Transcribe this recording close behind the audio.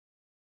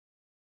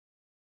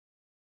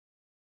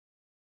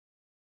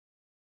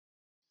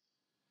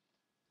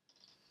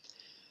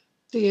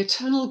The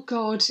eternal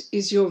God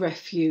is your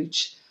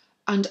refuge,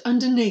 and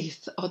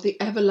underneath are the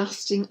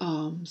everlasting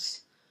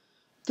arms.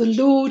 The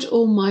Lord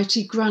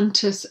Almighty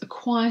grant us a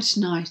quiet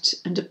night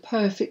and a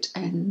perfect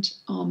end.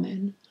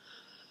 Amen.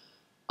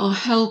 Our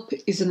help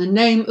is in the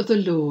name of the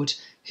Lord,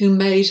 who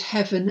made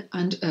heaven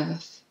and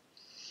earth.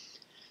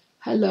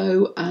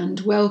 Hello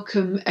and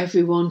welcome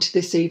everyone to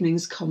this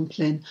evening's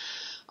Compline.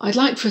 I'd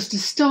like for us to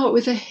start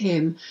with a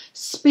hymn,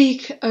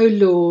 Speak, O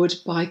Lord,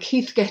 by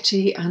Keith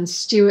Getty and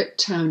Stuart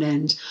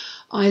Townend.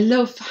 I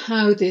love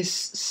how this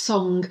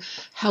song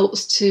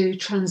helps to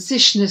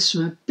transition us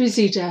from a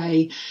busy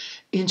day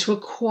into a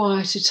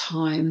quieter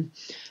time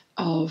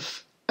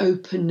of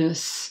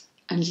openness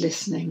and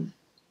listening.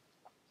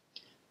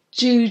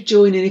 Do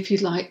join in if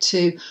you'd like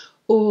to,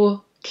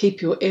 or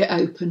keep your ear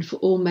open for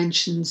all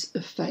mentions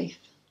of faith.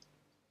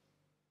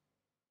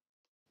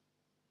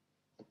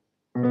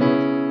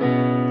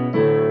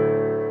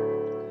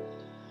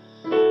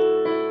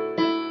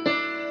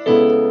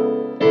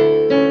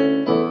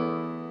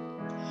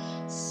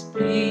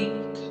 Speak,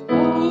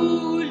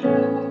 O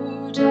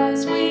Lord,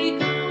 as we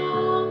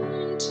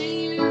come to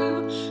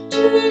you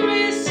to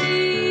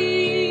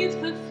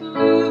receive the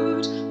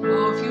food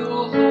of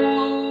your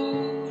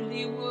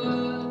holy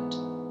word.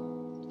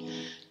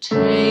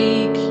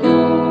 Take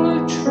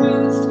your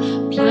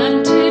truth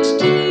planted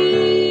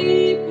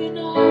deep in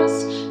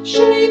us,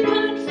 shape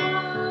and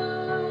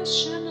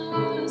fashion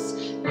us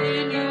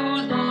in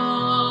your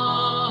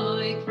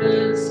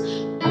likeness,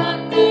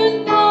 that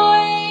the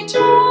light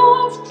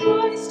of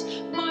Christ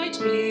might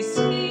be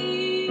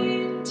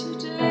seen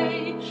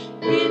today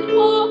in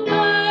our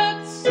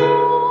acts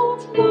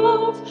of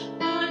love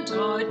and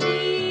our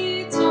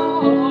deeds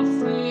of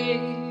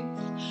faith.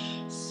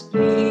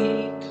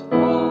 Speak, O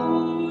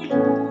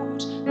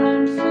Lord,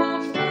 and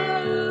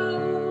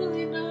fulfill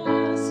in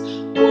us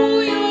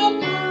all your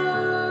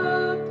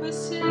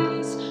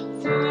purposes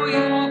for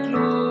your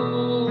glory.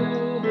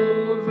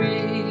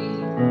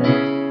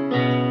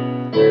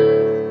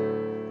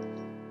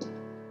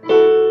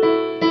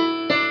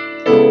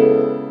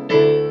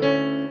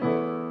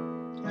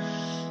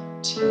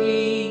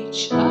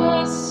 Teach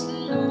us,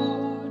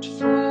 Lord,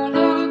 full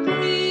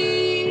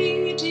obedience,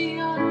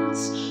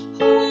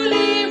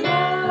 holy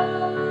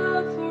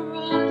reverence,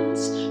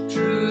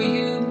 true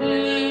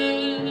humility.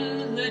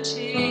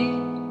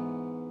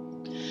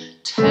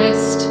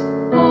 Test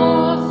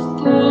our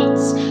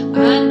thoughts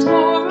and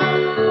our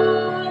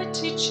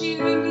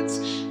attitudes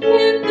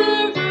in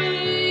the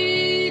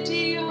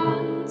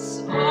radiance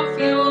of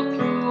your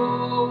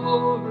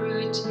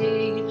purity.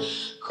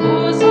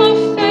 Cause our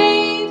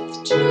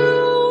faith to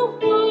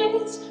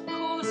rise,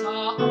 cause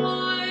our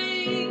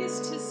eyes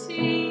to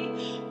see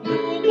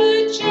your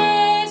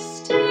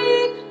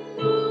majestic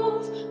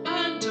love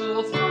and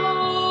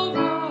authority.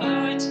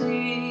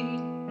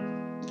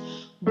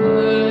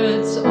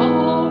 Words of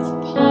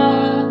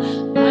power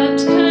that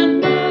can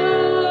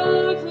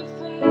never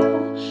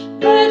fail,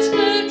 let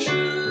the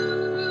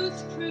truth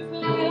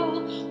prevail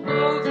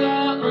over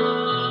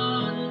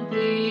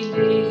unbelief.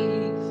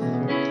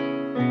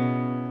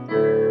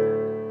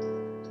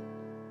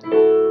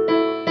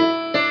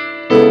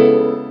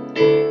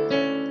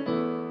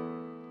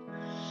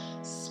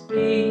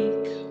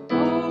 Speak, O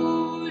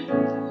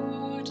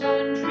Lord,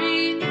 and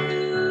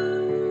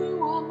renew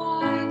our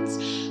minds.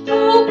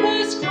 Help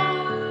us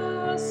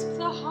grasp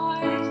the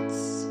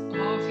heights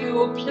of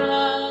your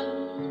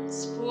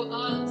plans for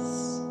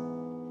us.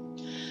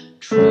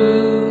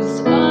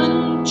 Truth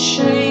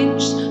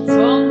unchanged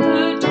from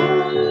the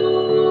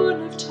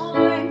dawn of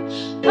time,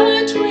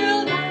 that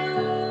will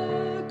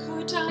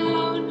echo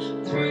down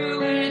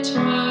through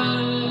eternity.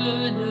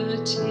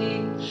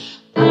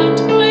 And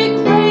by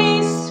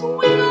grace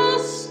we'll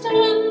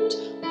stand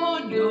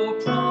on your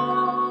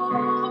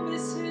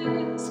promises,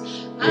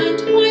 and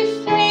by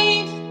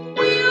faith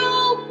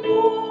we'll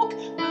walk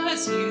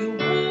as you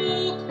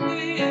walk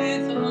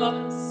with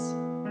us.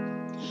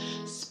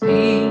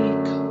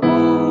 Speak, O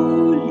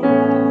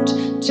Lord,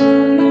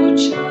 till your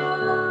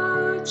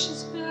church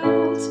is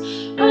built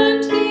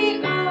and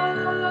the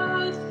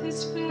earth is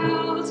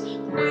filled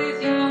with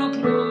your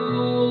glory.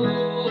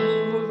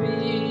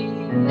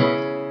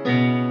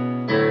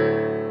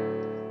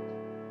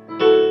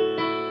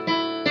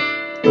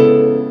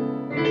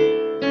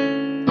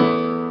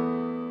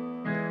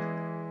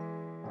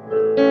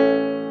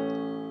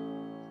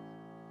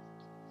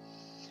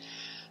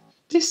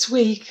 This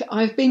week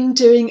I've been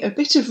doing a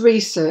bit of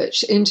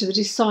research into the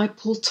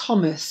disciple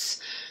Thomas,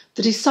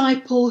 the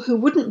disciple who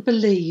wouldn't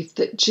believe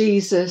that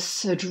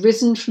Jesus had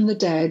risen from the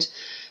dead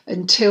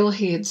until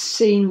he had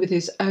seen with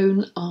his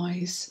own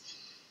eyes.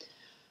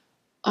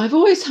 I've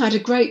always had a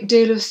great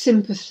deal of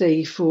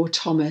sympathy for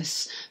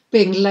Thomas,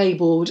 being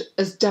labelled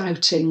as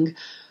doubting,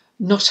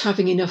 not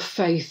having enough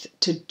faith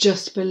to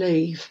just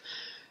believe.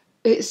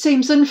 It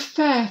seems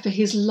unfair for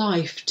his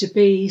life to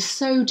be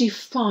so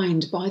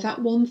defined by that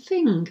one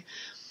thing.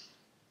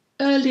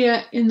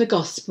 Earlier in the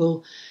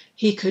Gospel,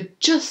 he could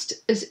just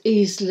as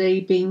easily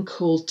been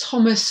called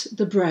Thomas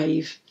the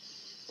Brave.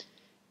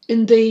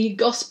 In the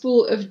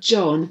Gospel of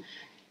John,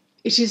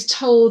 it is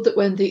told that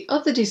when the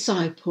other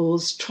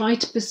disciples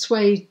tried to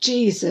persuade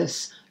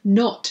Jesus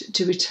not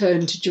to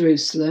return to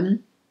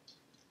Jerusalem,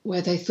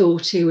 where they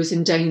thought he was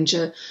in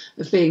danger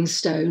of being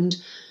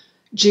stoned,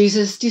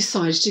 Jesus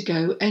decided to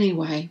go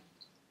anyway,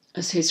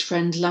 as his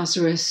friend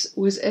Lazarus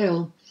was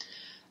ill.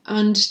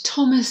 And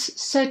Thomas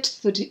said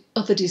to the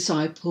other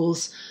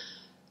disciples,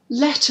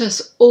 "Let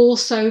us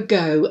also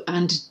go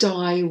and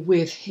die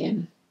with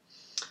him."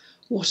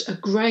 What a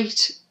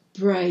great,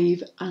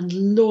 brave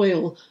and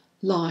loyal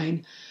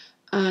line,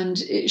 and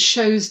it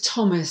shows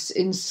Thomas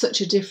in such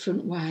a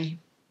different way.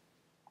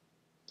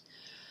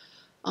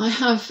 I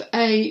have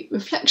a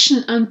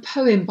reflection and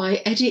poem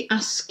by Eddie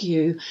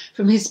Askew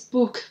from his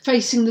book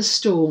Facing the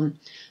Storm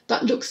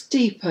that looks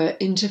deeper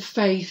into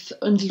faith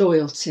and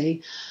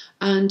loyalty,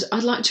 and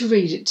I'd like to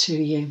read it to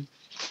you.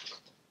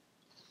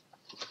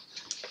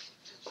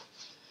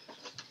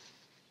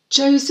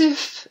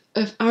 Joseph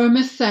of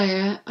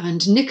Arimathea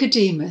and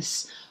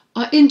Nicodemus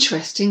are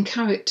interesting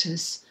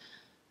characters.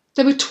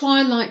 They were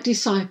twilight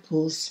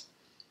disciples.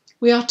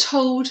 We are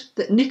told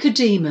that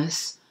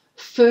Nicodemus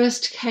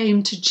first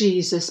came to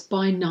Jesus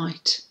by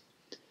night.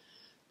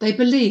 They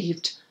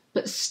believed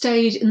but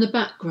stayed in the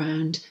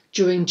background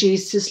during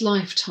Jesus'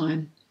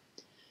 lifetime.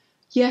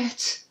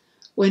 Yet,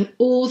 when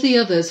all the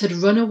others had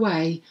run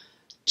away,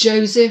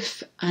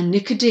 Joseph and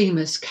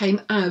Nicodemus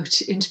came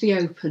out into the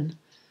open.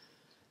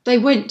 They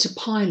went to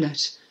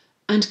Pilate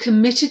and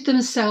committed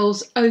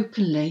themselves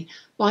openly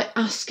by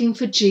asking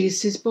for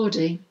Jesus'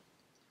 body.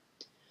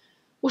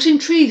 What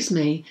intrigues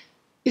me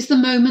is the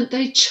moment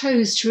they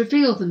chose to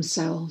reveal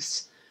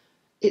themselves.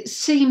 It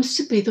seems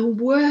to be the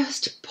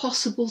worst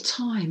possible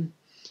time.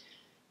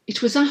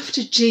 It was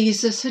after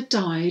Jesus had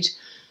died,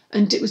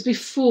 and it was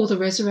before the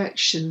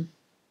resurrection.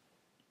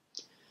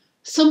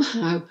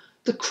 Somehow,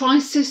 the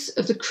crisis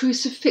of the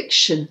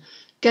crucifixion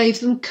gave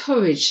them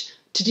courage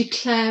to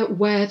declare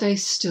where they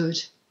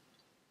stood.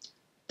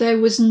 There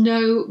was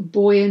no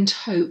buoyant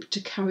hope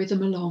to carry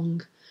them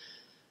along.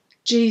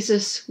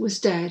 Jesus was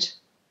dead,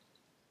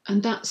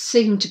 and that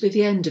seemed to be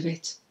the end of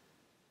it.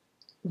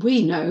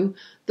 We know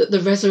that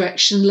the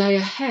resurrection lay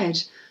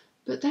ahead,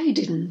 but they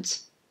didn't.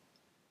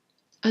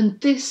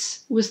 And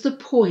this was the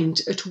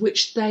point at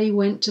which they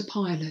went to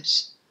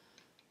Pilate.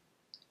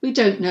 We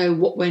don't know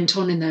what went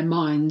on in their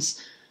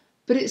minds,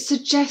 but it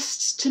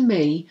suggests to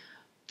me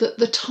that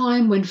the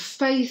time when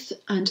faith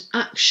and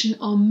action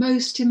are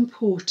most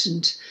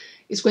important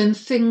is when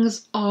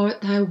things are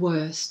at their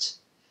worst.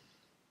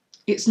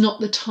 It's not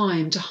the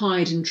time to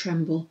hide and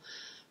tremble,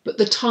 but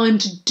the time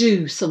to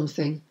do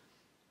something.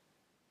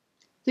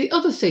 The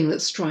other thing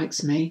that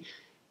strikes me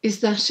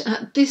is that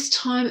at this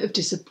time of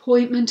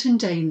disappointment and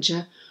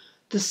danger,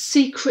 the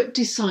secret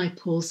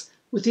disciples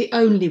were the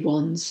only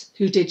ones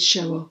who did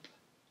show up.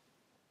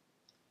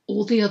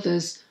 All the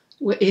others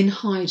were in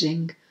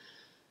hiding.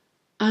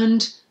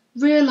 And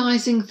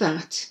realising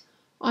that,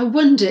 I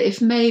wonder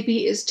if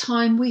maybe it's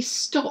time we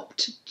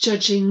stopped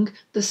judging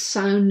the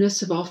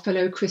soundness of our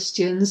fellow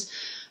Christians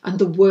and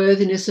the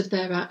worthiness of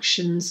their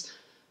actions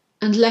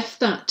and left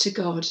that to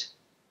God,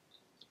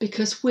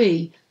 because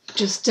we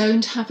just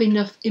don't have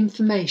enough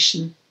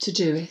information to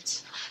do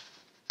it.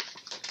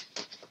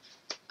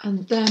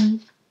 And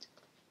then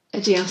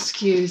Eddie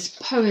Askew's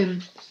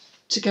poem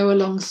to go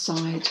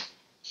alongside.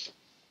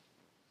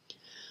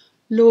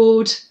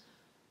 Lord,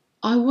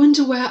 I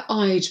wonder where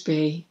I'd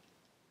be,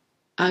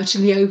 out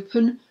in the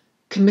open,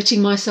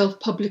 committing myself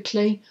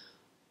publicly,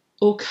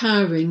 or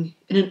cowering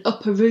in an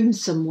upper room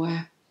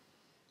somewhere.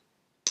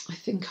 I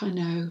think I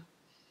know.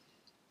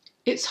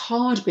 It's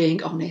hard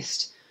being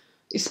honest,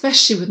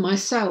 especially with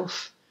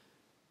myself.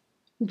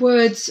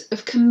 Words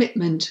of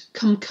commitment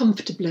come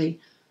comfortably,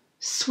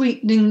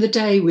 sweetening the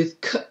day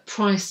with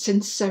cut-price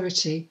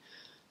sincerity.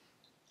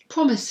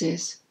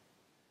 Promises.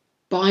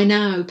 Buy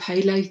now,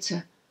 pay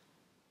later.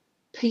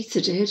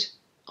 Peter did.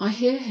 I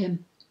hear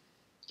him.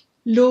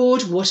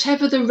 Lord,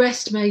 whatever the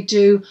rest may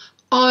do,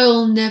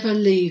 I'll never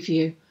leave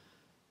you.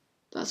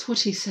 That's what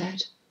he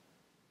said.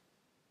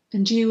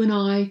 And you and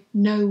I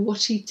know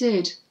what he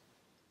did.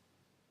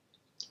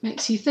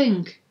 Makes you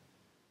think.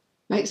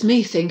 Makes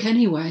me think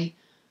anyway.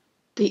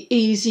 The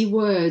easy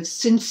words,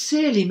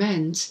 sincerely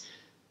meant,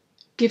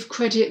 give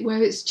credit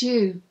where it's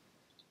due,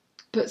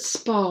 but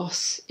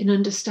sparse in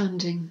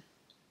understanding.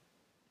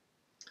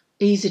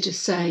 Easy to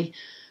say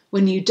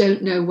when you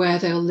don't know where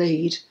they'll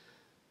lead,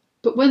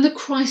 but when the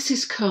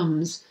crisis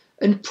comes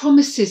and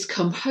promises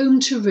come home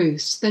to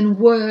roost, then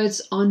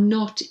words are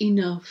not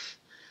enough.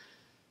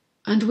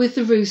 And with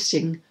the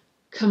roosting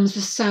comes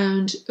the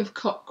sound of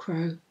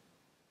cockcrow.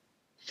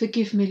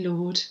 Forgive me,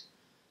 Lord,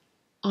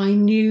 I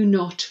knew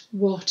not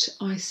what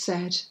I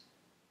said.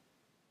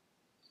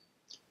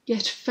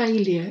 Yet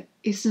failure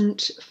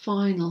isn't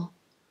final.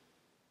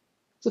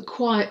 The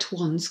quiet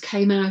ones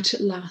came out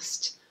at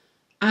last,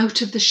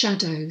 out of the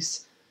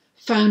shadows,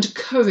 found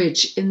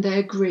courage in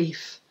their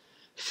grief,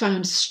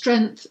 found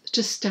strength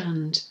to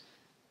stand.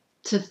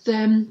 To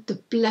them the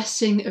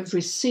blessing of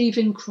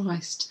receiving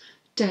Christ,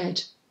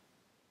 dead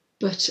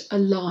but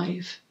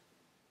alive.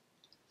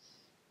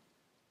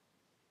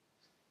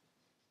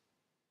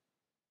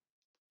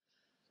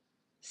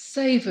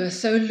 Save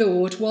us, O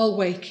Lord, while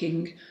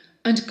waking,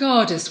 and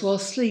guard us while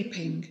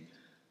sleeping,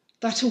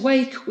 that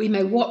awake we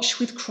may watch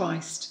with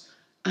Christ,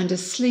 and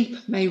asleep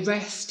may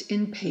rest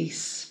in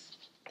peace.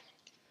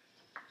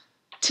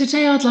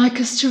 Today I'd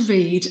like us to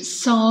read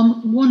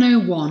Psalm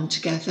 101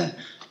 together,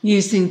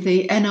 using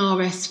the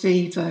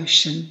NRSV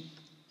version.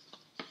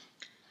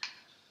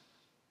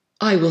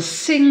 I will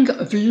sing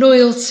of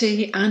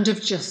loyalty and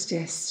of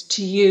justice.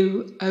 To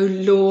you, O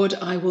Lord,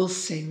 I will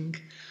sing.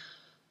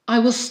 I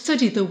will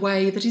study the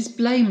way that is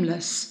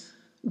blameless.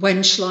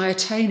 When shall I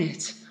attain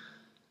it?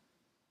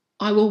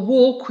 I will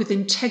walk with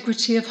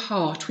integrity of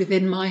heart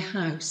within my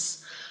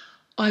house.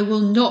 I will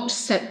not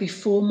set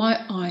before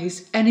my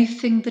eyes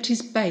anything that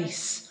is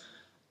base.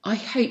 I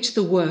hate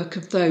the work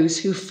of those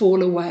who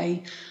fall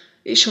away.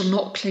 It shall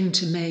not cling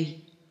to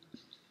me.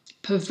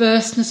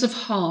 Perverseness of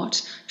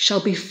heart shall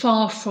be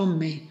far from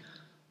me.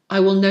 I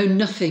will know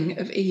nothing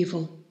of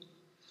evil.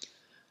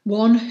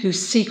 One who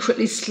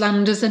secretly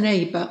slanders a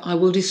neighbour I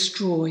will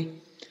destroy.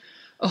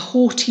 A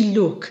haughty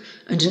look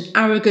and an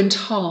arrogant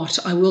heart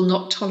I will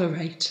not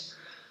tolerate.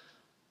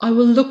 I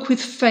will look with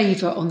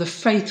favour on the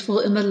faithful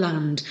in the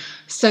land,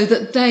 so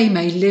that they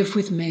may live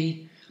with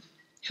me.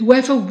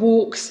 Whoever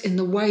walks in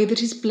the way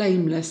that is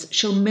blameless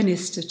shall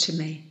minister to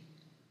me.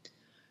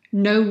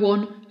 No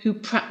one who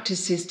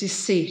practices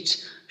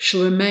deceit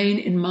shall remain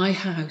in my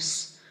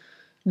house.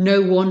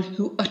 No one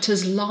who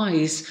utters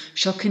lies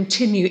shall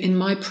continue in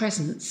my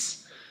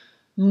presence.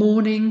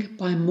 Morning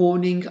by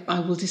morning I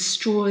will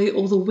destroy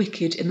all the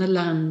wicked in the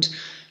land,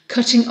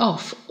 cutting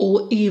off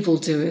all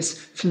evildoers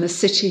from the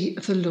city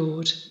of the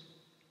Lord.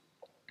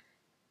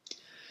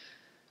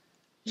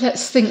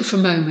 Let's think for a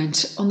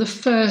moment on the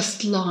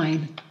first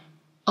line,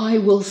 I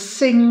will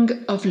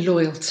sing of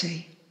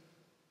loyalty.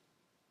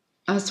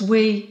 As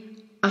we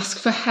ask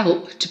for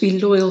help to be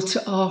loyal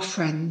to our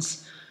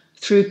friends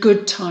through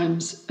good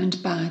times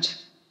and bad.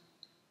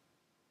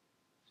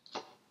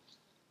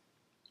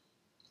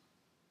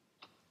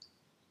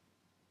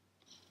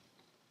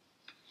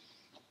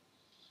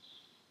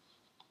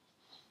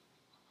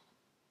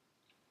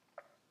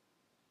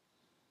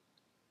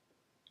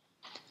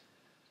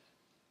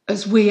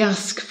 As we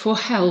ask for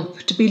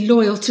help to be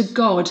loyal to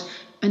God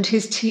and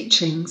his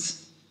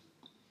teachings.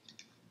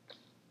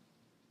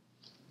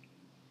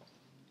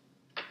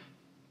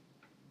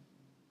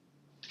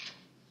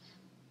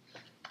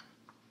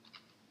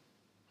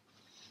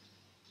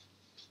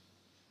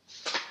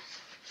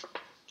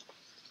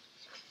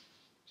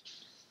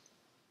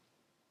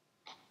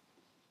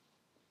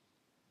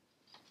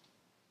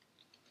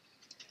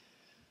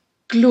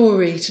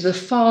 Glory to the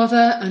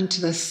Father, and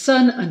to the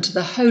Son, and to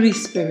the Holy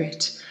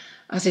Spirit,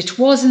 as it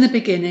was in the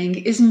beginning,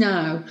 is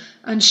now,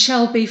 and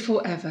shall be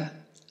forever.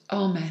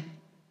 Amen.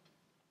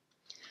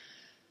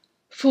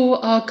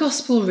 For our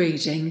Gospel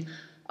reading,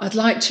 I'd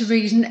like to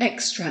read an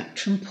extract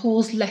from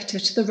Paul's letter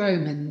to the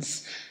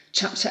Romans,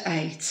 chapter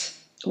 8,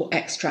 or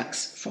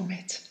extracts from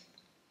it.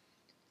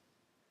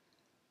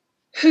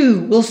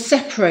 Who will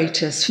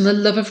separate us from the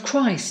love of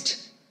Christ?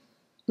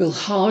 Will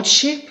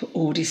hardship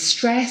or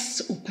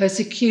distress or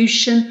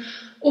persecution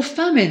or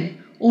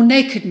famine or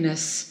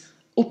nakedness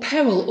or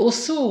peril or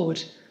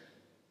sword?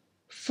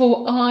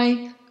 For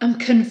I am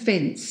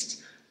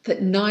convinced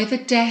that neither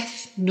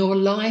death nor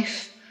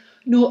life,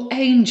 nor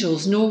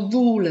angels nor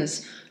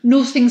rulers,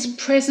 nor things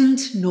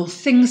present nor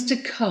things to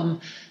come,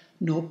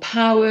 nor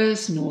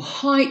powers, nor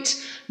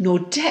height, nor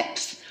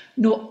depth,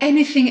 nor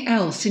anything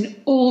else in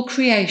all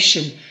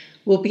creation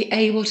will be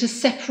able to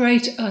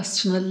separate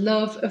us from the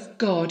love of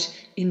God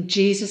in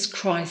Jesus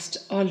Christ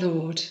our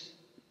Lord.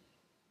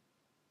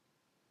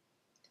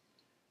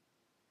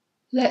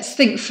 Let's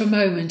think for a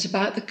moment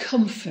about the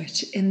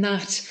comfort in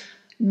that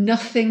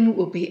nothing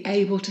will be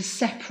able to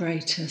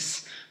separate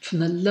us from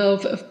the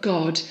love of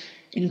God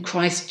in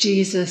Christ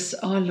Jesus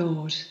our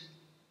Lord.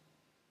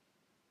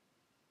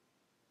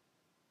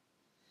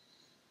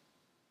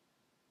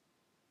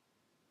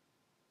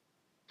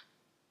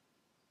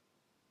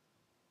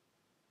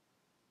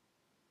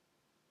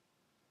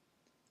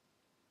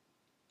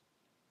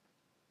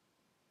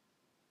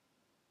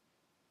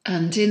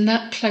 And in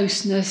that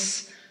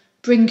closeness,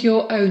 bring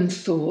your own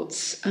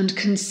thoughts and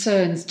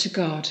concerns to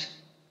God.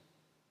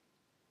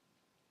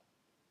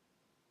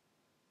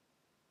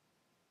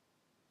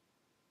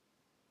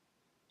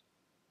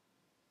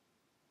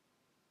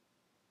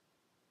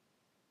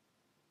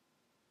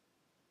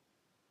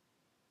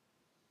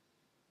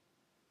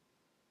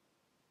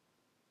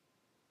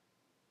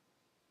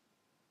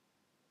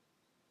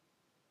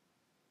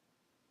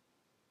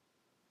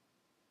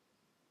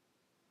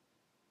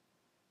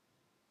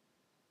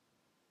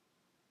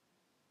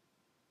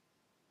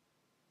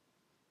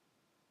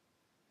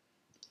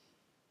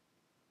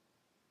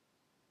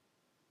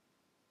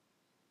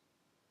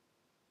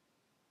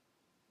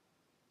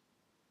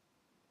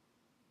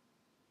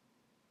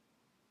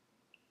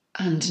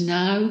 And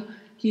now,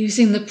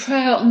 using the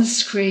prayer on the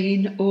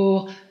screen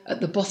or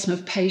at the bottom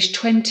of page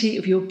 20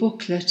 of your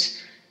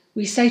booklet,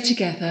 we say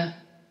together,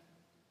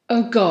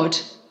 O God,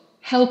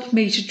 help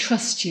me to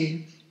trust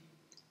you.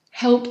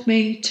 Help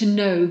me to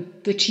know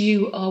that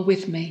you are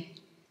with me.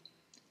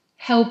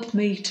 Help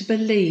me to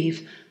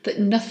believe that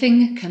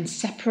nothing can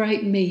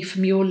separate me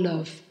from your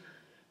love,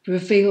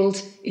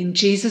 revealed in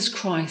Jesus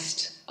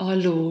Christ our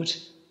Lord.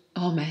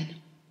 Amen.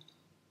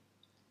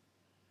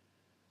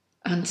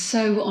 And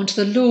so on to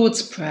the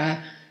Lord's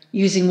Prayer,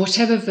 using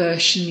whatever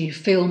version you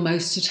feel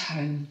most at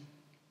home.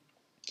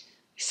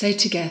 We say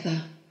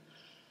together,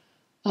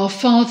 Our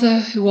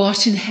Father who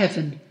art in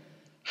heaven,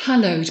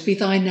 hallowed be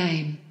thy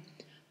name.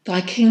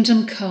 Thy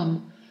kingdom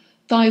come,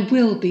 thy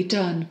will be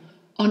done,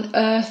 on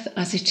earth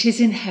as it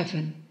is in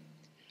heaven.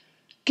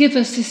 Give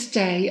us this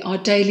day our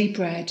daily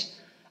bread,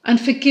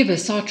 and forgive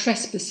us our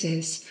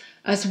trespasses,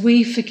 as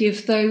we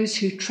forgive those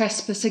who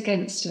trespass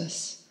against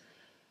us.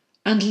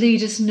 And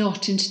lead us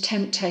not into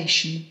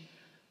temptation,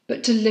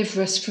 but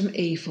deliver us from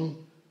evil.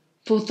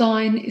 For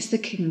thine is the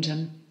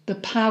kingdom, the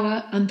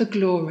power and the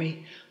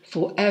glory,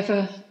 for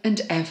ever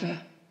and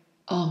ever.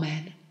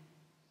 Amen.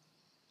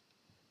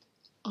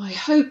 I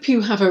hope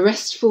you have a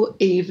restful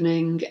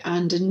evening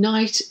and a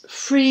night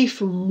free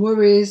from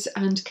worries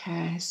and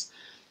cares.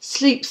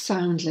 Sleep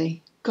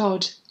soundly.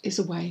 God is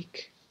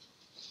awake.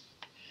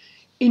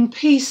 In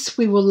peace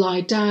we will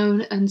lie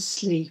down and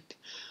sleep.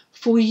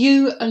 For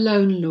you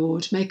alone,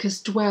 Lord, make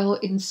us dwell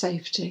in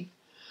safety.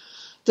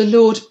 The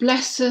Lord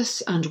bless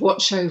us and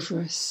watch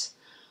over us.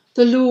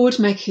 The Lord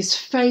make his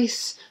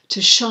face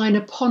to shine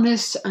upon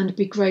us and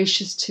be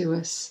gracious to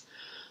us.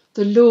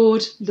 The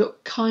Lord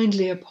look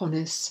kindly upon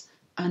us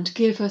and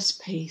give us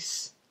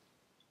peace.